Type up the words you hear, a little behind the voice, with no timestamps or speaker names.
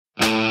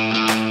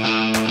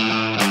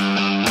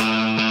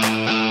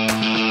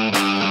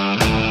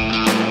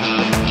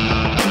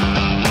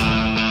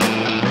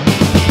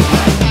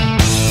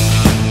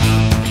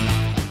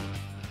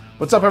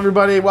What's up,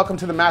 everybody? Welcome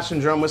to the Mash and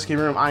Drum Whiskey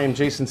Room. I am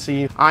Jason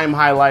C. I am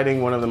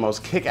highlighting one of the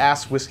most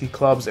kick-ass whiskey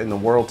clubs in the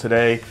world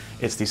today.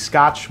 It's the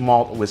Scotch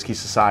Malt Whiskey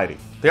Society.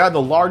 They are the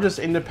largest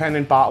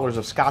independent bottlers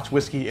of Scotch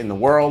whiskey in the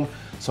world.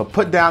 So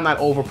put down that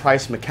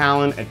overpriced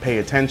Macallan and pay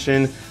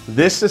attention.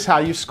 This is how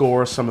you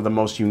score some of the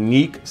most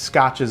unique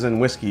scotches and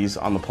whiskeys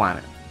on the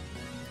planet.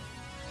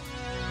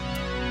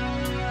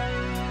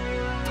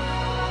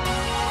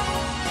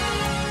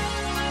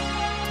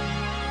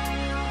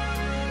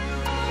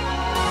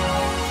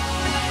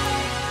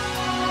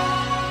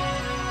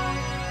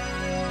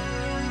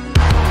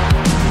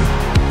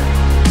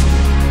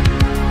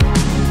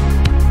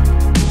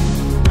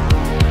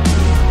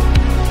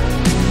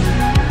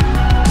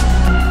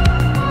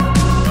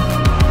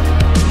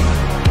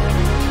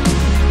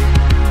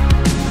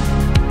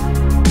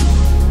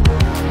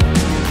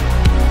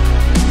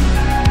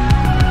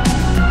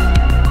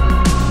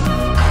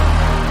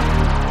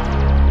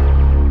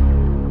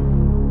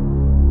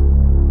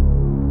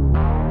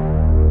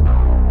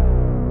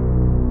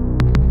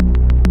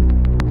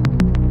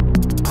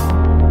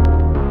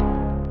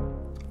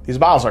 These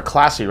bottles are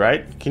classy,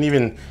 right?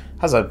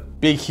 Has a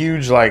big,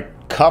 huge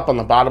cup on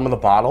the bottom of the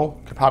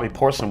bottle. Could probably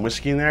pour some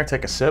whiskey in there,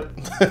 take a sip.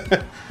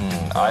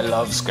 I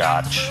love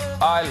Scotch.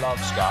 I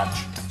love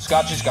Scotch.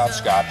 Scotchy Scotch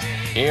Scotch.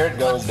 Here it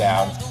goes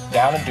down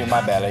into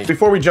my belly.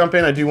 Before we jump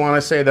in, I do want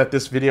to say that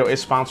this video is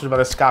sponsored by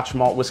the Scotch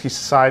Malt Whiskey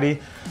Society.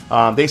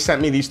 They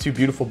sent me these two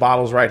beautiful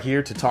bottles right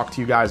here to talk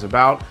to you guys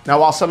about. Now,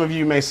 while some of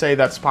you may say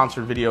that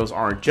sponsored videos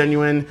aren't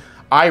genuine,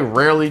 I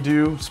rarely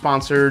do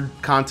sponsored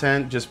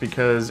content just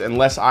because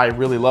unless I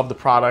really love the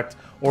product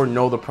or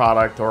know the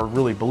product or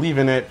really believe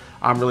in it,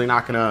 I'm really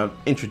not gonna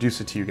introduce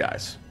it to you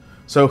guys.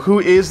 So who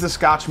is the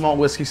Scotch Malt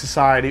Whiskey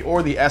Society,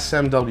 or the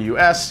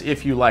SMWS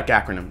if you like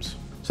acronyms?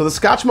 So the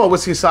Scotch Malt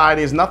Whiskey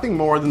Society is nothing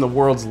more than the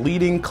world's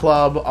leading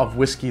club of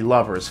whiskey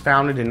lovers.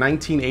 Founded in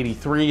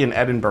 1983 in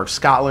Edinburgh,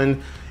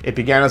 Scotland, it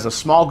began as a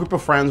small group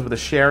of friends with a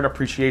shared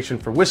appreciation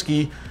for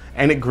whiskey,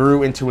 and it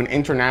grew into an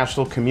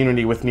international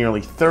community with nearly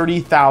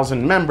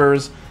 30,000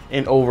 members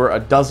in over a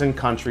dozen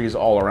countries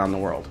all around the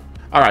world.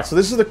 All right, so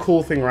this is the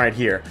cool thing right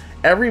here.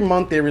 Every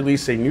month they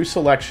release a new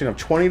selection of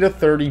 20 to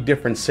 30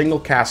 different single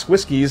cask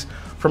whiskeys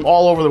from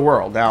all over the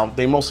world. Now,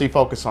 they mostly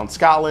focus on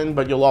Scotland,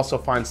 but you'll also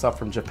find stuff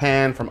from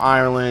Japan, from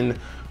Ireland,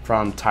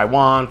 from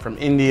Taiwan, from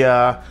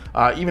India,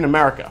 even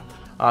America.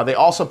 They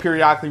also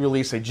periodically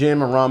release a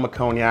gin, a rum, a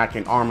cognac,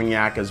 and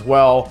armagnac as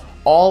well,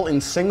 all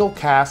in single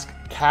cask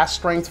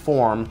strength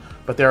form,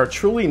 but they are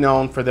truly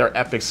known for their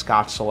epic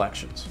Scotch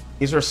selections.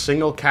 These are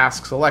single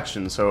cask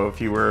selections, so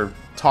if you were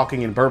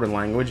talking in bourbon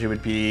language, it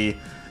would be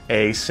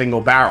a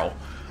single barrel.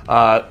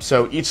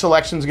 So each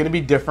selection is going to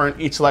be different,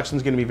 each selection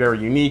is going to be very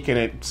unique, and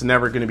it's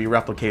never going to be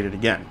replicated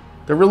again.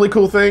 The really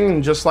cool thing,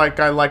 and just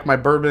like I like my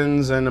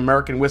bourbons and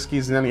American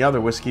whiskeys and any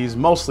other whiskeys,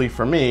 mostly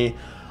for me,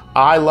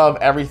 I love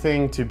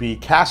everything to be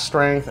cask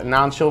strength,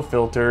 non-chill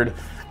filtered,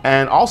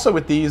 and also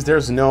with these,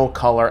 there's no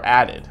color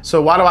added.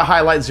 So why do I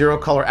highlight zero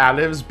color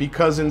additives?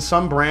 Because in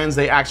some brands,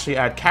 they actually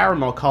add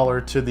caramel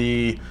color to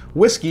the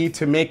whiskey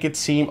to make it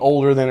seem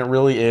older than it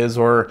really is,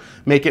 or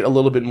make it a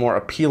little bit more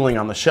appealing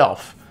on the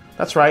shelf.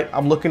 That's right,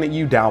 I'm looking at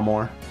you,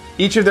 Dalmore.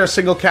 Each of their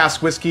single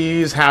cask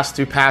whiskeys has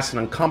to pass an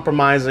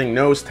uncompromising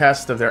nose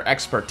test of their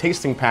expert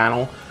tasting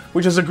panel,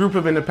 which is a group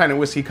of independent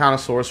whiskey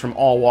connoisseurs from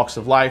all walks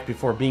of life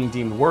before being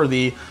deemed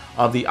worthy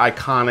of the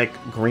iconic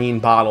green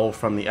bottle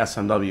from the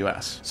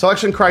SMWS.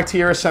 Selection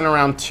criteria center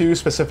around two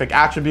specific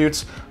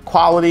attributes: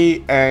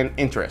 quality and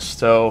interest.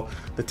 So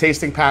the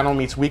tasting panel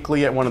meets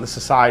weekly at one of the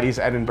Society's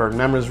Edinburgh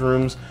members'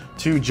 rooms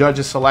to judge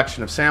a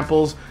selection of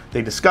samples.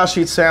 They discuss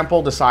each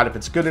sample, decide if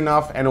it's good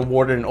enough, and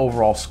award it an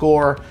overall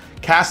score.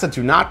 Casks that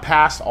do not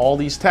pass all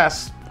these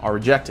tests are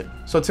rejected.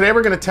 So today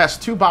we're going to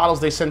test two bottles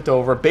they sent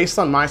over based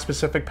on my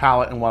specific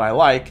palate and what I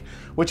like,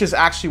 which is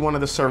actually one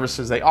of the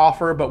services they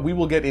offer, but we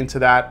will get into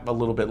that a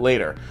little bit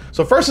later.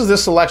 So first is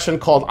this selection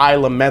called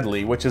Isla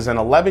Medley, which is an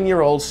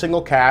 11-year-old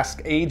single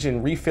cask aged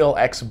in Refill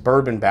X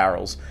bourbon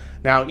barrels.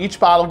 Now, each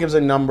bottle gives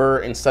a number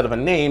instead of a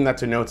name that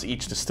denotes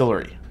each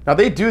distillery. Now,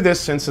 they do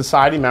this since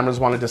Society members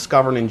want to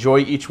discover and enjoy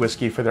each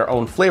whiskey for their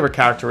own flavor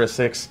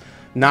characteristics,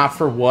 not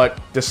for what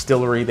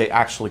distillery they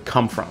actually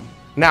come from.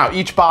 Now,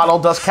 each bottle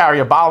does carry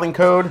a bottling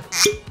code.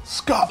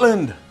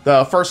 Scotland!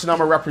 The first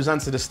number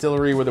represents the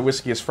distillery where the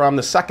whiskey is from.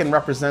 The second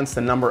represents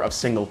the number of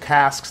single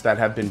casks that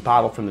have been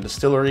bottled from the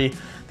distillery.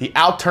 The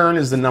outturn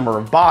is the number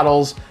of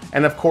bottles.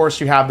 And of course,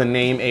 you have the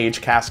name,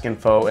 age, cask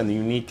info, and the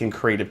unique and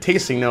creative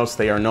tasting notes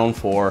they are known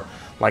for,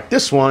 like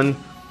this one,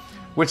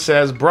 which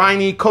says,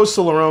 briny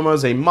coastal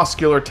aromas, a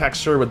muscular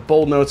texture with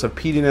bold notes of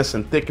peatiness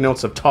and thick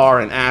notes of tar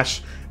and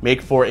ash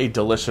make for a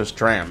delicious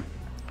dram.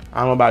 I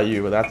don't know about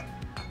you, but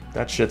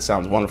that shit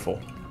sounds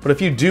wonderful. But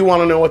if you do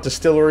want to know what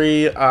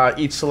distillery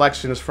each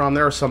selection is from,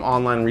 there are some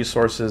online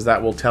resources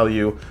that will tell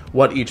you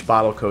what each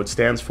bottle code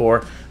stands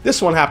for.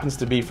 This one happens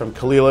to be from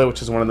Caol,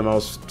 which is one of the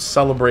most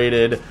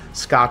celebrated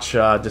Scotch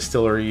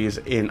distilleries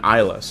in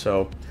Islay.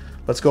 So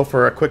let's go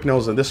for a quick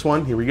nose of this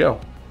one. Here we go.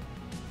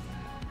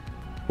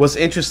 What's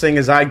interesting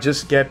is I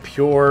just get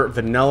pure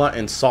vanilla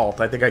and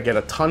salt. I think I get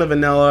a ton of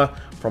vanilla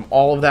from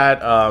all of that,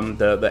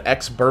 the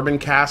ex-bourbon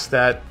cask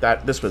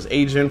that this was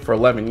aged in for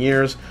 11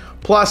 years.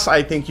 Plus,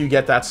 I think you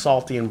get that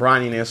salty and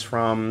brininess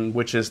from,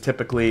 which is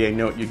typically a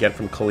note you get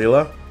from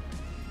Kalila.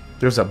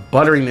 There's a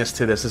butteriness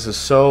to this. This is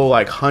so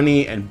like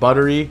honey and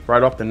buttery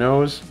right off the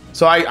nose.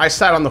 So I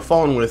sat on the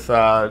phone with, with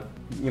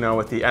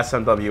the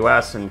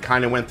SMWS and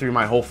kind of went through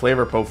my whole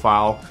flavor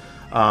profile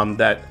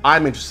that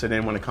I'm interested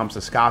in when it comes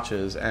to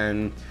scotches.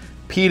 And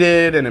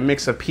peated and a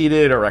mix of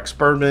peated or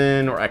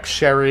ex-bourbon or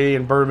ex-sherry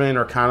and bourbon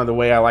are kind of the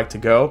way I like to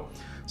go.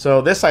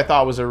 So this I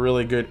thought was a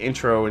really good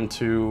intro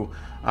into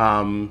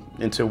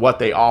what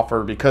they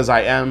offer, because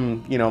I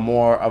am,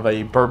 more of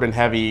a bourbon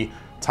heavy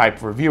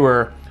type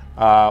reviewer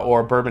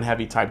or bourbon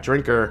heavy type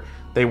drinker.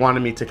 They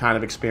wanted me to kind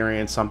of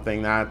experience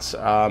something that's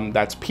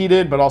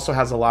peated, but also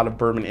has a lot of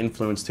bourbon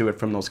influence to it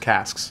from those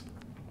casks.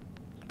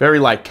 Very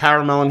light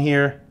caramel in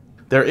here.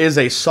 There is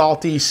a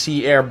salty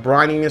sea air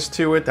brininess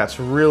to it that's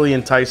really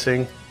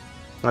enticing.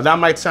 Now that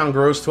might sound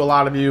gross to a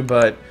lot of you,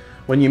 but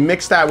when you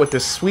mix that with the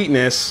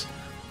sweetness,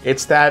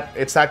 it's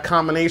that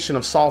combination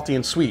of salty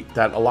and sweet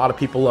that a lot of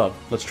people love.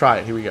 Let's try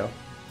it. Here we go.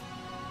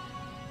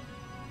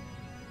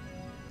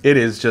 It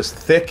is just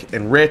thick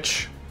and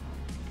rich.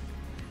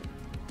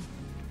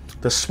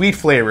 The sweet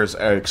flavors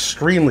are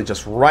extremely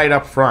just right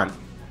up front.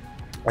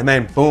 And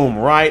then boom,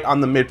 right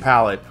on the mid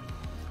palate.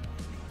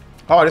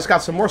 Oh, I just got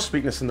some more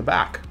sweetness in the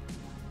back.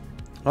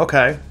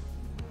 Okay.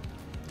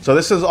 So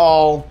this is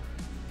all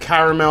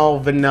caramel,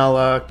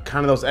 vanilla,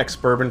 kind of those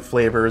ex-bourbon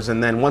flavors.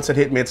 And then once it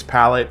hit mid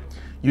palate,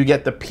 you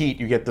get the peat,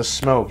 you get the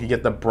smoke, you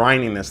get the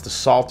brininess, the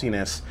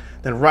saltiness.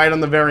 Then right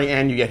on the very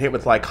end, you get hit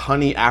with like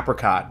honey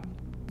apricot.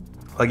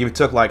 Like if you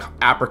took like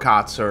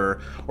apricots or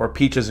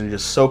peaches and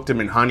just soaked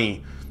them in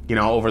honey,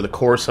 over the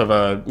course of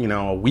a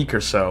week or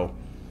so.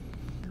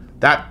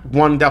 That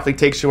one definitely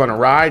takes you on a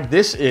ride.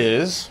 This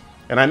is,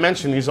 and I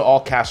mentioned these are all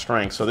cask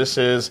strength, so this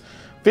is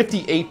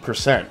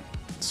 58%.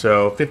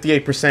 So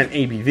 58%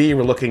 ABV,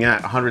 we're looking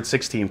at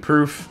 116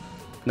 proof.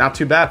 Not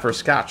too bad for a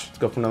scotch. Let's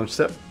go for another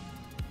sip.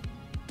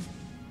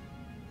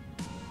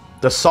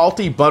 The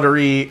salty,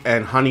 buttery,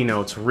 and honey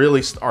notes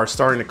really are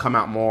starting to come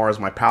out more as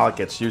my palate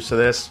gets used to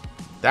this.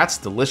 That's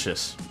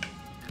delicious.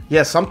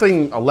 Yeah,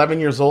 something 11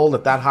 years old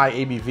at that high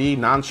ABV,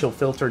 non-chill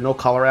filter, no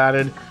color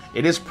added.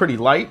 It is pretty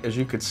light, as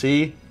you could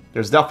see.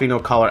 There's definitely no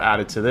color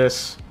added to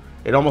this.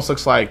 It almost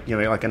looks like,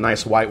 like a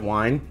nice white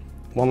wine.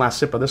 One last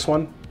sip of this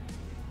one.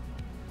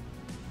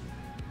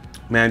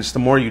 Man, just the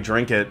more you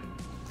drink it,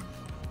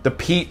 the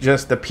peat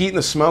and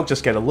the smoke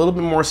just get a little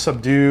bit more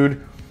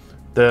subdued.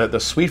 The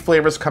sweet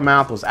flavors come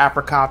out, those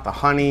apricot, the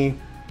honey.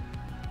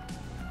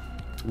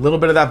 A little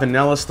bit of that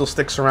vanilla still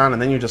sticks around,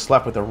 and then you're just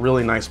left with a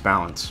really nice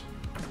balance.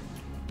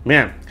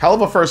 Man, hell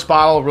of a first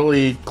bottle.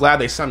 Really glad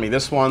they sent me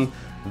this one.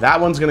 That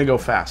one's gonna go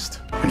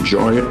fast.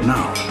 Enjoy it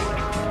now.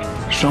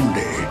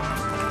 Someday,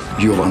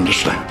 you'll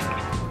understand.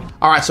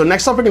 All right, so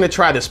next up we're gonna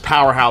try this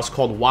powerhouse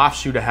called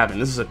Wafts You to Heaven.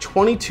 This is a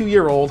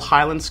 22-year-old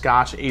Highland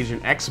Scotch aged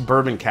in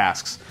ex-bourbon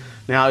casks.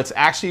 Now, it's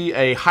actually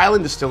a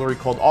Highland distillery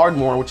called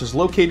Ardmore, which is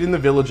located in the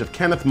village of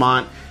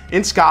Kennethmont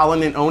in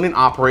Scotland and owned and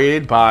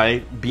operated by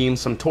Beam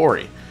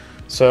Suntory.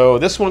 So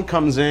this one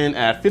comes in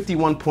at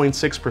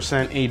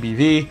 51.6%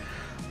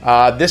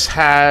 ABV. This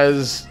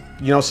has,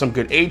 some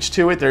good age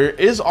to it. There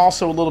is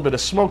also a little bit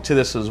of smoke to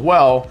this as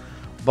well,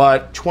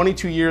 but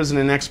 22 years in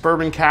an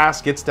ex-bourbon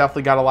cask, it's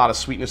definitely got a lot of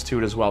sweetness to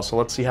it as well. So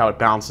let's see how it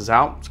balances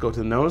out. Let's go to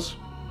the nose.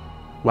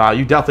 Wow,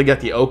 you definitely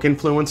get the oak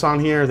influence on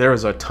here. There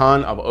is a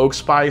ton of oak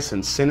spice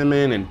and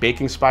cinnamon and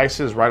baking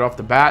spices right off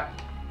the bat.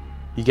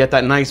 You get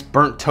that nice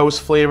burnt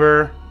toast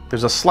flavor.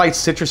 There's a slight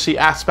citrusy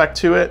aspect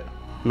to it.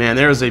 Man,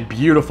 there is a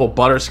beautiful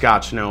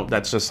butterscotch note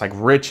that's just like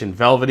rich and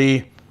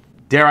velvety.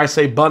 Dare I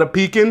say butter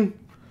pecan?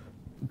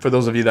 For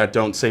those of you that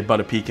don't say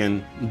butter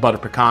pecan, butter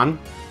pecan.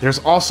 There's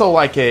also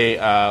like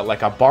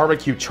a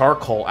barbecue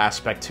charcoal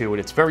aspect to it.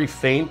 It's very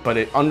faint, but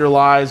it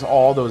underlies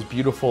all those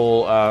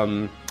beautiful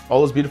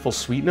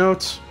sweet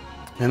notes.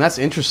 And that's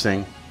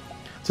interesting.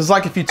 So it's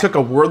like if you took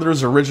a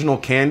Werther's original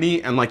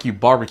candy and like you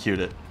barbecued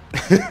it,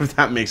 if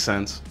that makes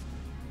sense.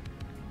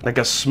 Like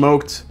a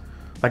smoked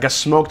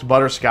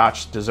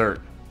butterscotch dessert.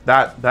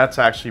 That's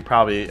actually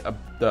probably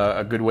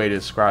a good way to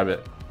describe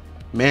it.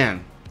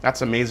 Man,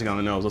 that's amazing on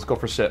the nose. Let's go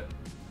for a sip.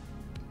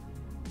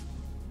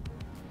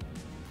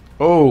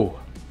 Oh,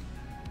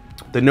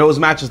 the nose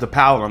matches the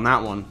palate on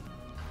that one.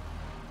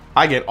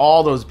 I get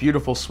all those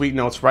beautiful sweet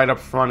notes right up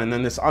front, and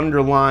then this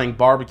underlying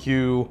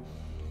barbecue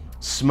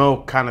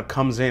smoke kind of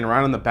comes in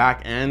right on the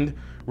back end.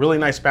 Really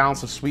nice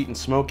balance of sweet and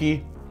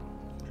smoky.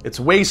 It's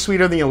way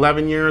sweeter than the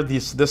 11 year.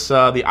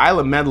 The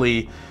Isla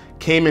Medley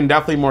came in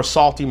definitely more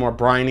salty, more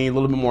briny, a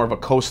little bit more of a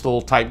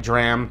coastal type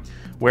dram,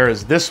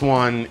 whereas this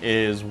one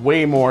is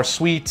way more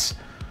sweet.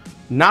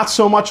 Not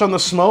so much on the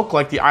smoke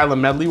like the Isla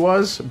Medley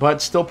was,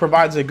 but still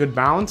provides a good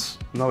balance.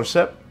 Another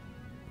sip.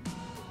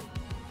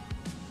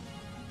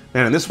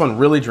 Man, and this one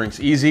really drinks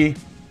easy,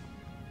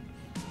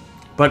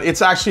 but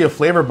it's actually a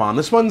flavor bomb.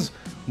 This one's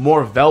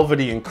more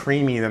velvety and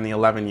creamy than the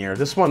 11 year.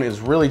 This one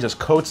is really just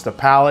coats the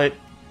palate.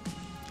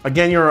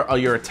 Again,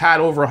 you're a tad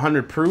over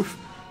 100 proof.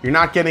 You're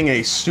not getting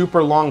a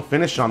super long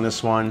finish on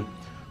this one,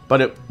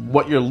 but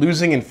what you're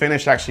losing in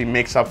finish actually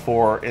makes up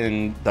for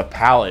in the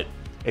palate.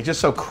 It's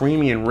just so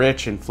creamy and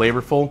rich and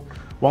flavorful.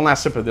 One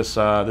last sip of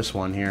this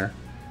one here.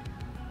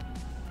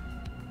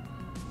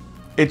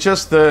 It's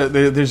just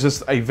there's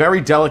just a very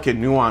delicate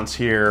nuance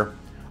here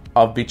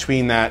of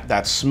between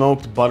that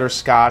smoked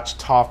butterscotch,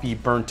 toffee,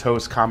 burnt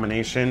toast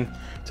combination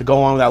to go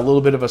along with that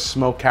little bit of a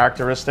smoke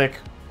characteristic.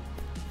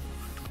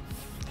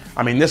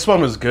 I mean, this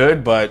one was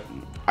good, but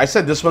I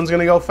said this one's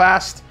gonna go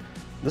fast.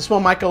 This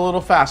one might go a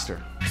little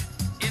faster.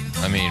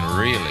 I mean,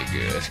 really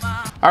good.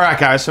 All right,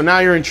 guys, so now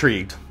you're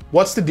intrigued.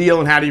 What's the deal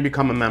and how do you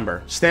become a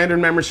member? Standard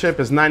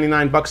membership is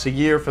 $99 a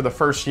year for the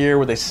first year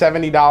with a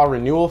 $70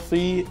 renewal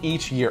fee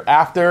each year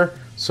after.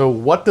 So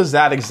what does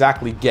that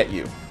exactly get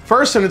you?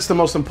 First, and it's the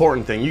most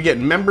important thing, you get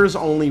members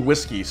only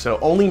whiskey. So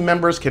only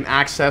members can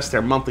access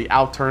their monthly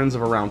outturns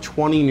of around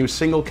 20 new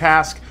single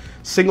cask,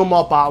 single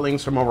malt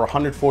bottlings from over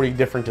 140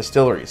 different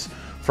distilleries.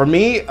 For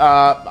me,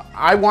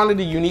 I wanted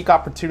a unique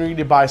opportunity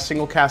to buy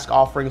single cask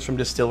offerings from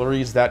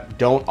distilleries that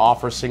don't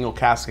offer single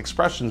cask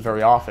expressions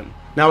very often.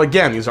 Now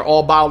again, these are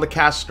all bottled to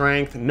cask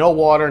strength, no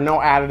water, no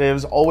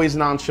additives, always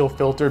non-chill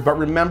filtered, but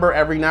remember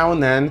every now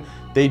and then,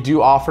 they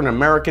do offer an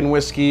American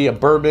whiskey, a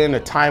bourbon, a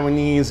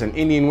Taiwanese, an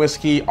Indian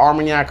whiskey,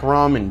 armagnac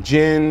rum, and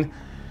gin.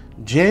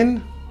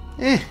 Gin?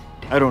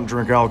 I don't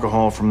drink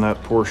alcohol from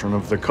that portion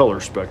of the color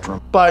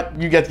spectrum. But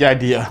you get the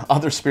idea,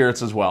 other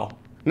spirits as well.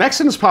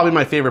 Next, and is probably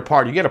my favorite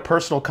part, you get a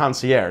personal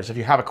concierge. If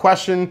you have a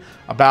question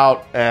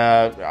about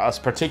a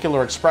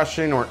particular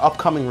expression or an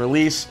upcoming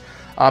release,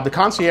 the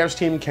concierge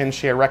team can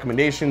share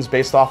recommendations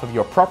based off of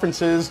your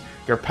preferences,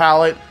 your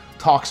palate,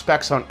 talk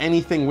specs on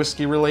anything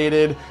whiskey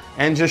related,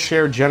 and just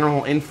share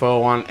general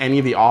info on any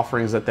of the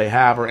offerings that they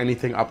have or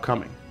anything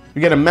upcoming.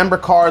 You get a member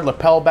card,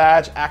 lapel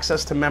badge,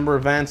 access to member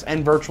events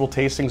and virtual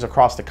tastings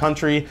across the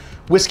country,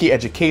 whiskey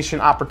education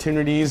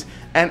opportunities,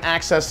 and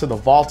access to the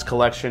Vaults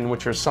collection,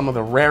 which are some of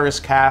the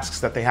rarest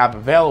casks that they have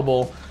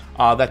available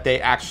that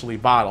they actually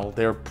bottle.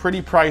 They're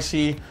pretty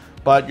pricey,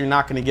 but you're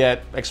not gonna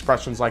get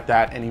expressions like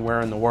that anywhere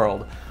in the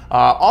world.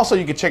 Also,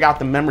 you can check out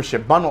the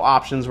membership bundle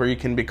options where you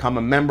can become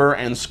a member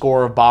and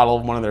score a bottle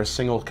of one of their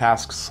single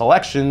cask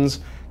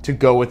selections to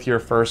go with your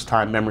first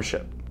time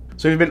membership.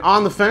 So if you've been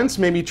on the fence,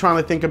 maybe trying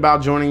to think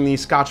about joining the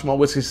Scotch Malt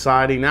Whiskey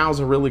Society, now is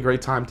a really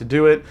great time to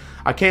do it.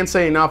 I can't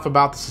say enough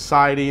about the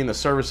society and the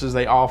services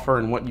they offer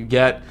and what you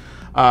get.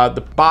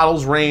 The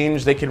bottles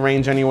range, they can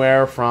range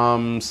anywhere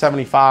from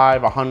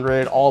 75,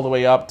 100, all the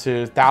way up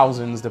to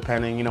thousands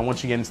depending, you know,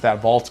 once you get into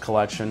that Vaults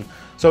collection.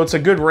 So it's a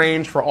good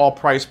range for all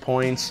price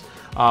points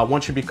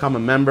once you become a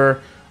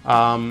member.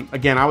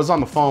 Again, I was on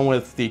the phone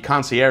with the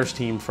concierge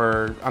team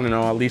for, I don't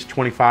know, at least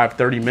 25,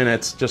 30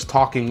 minutes, just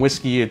talking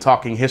whiskey and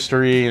talking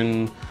history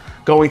and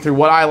going through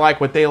what I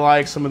like, what they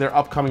like, some of their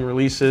upcoming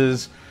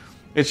releases.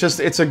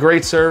 It's a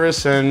great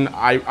service, and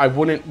I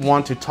wouldn't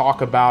want to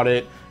talk about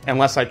it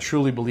unless I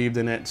truly believed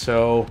in it.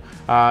 So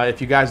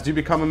if you guys do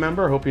become a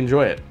member, I hope you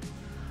enjoy it.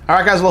 All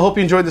right, guys, well, I hope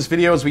you enjoyed this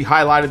video as we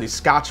highlighted the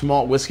Scotch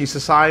Malt Whiskey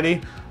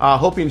Society.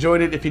 Hope you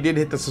enjoyed it. If you did,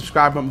 hit the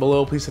subscribe button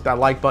below. Please hit that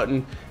like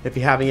button. If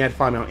you haven't yet,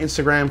 follow me on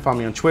Instagram, follow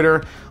me on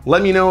Twitter.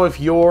 Let me know if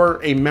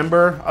you're a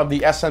member of the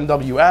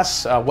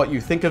SMWS, what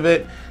you think of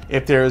it.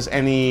 If there's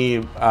any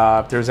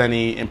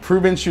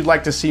improvements you'd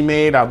like to see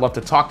made, I'd love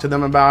to talk to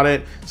them about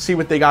it, see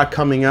what they got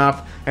coming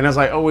up. And as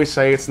I always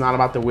say, it's not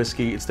about the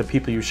whiskey, it's the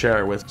people you share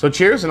it with. So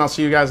cheers, and I'll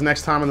see you guys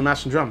next time on The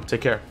Mash and Drum.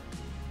 Take care.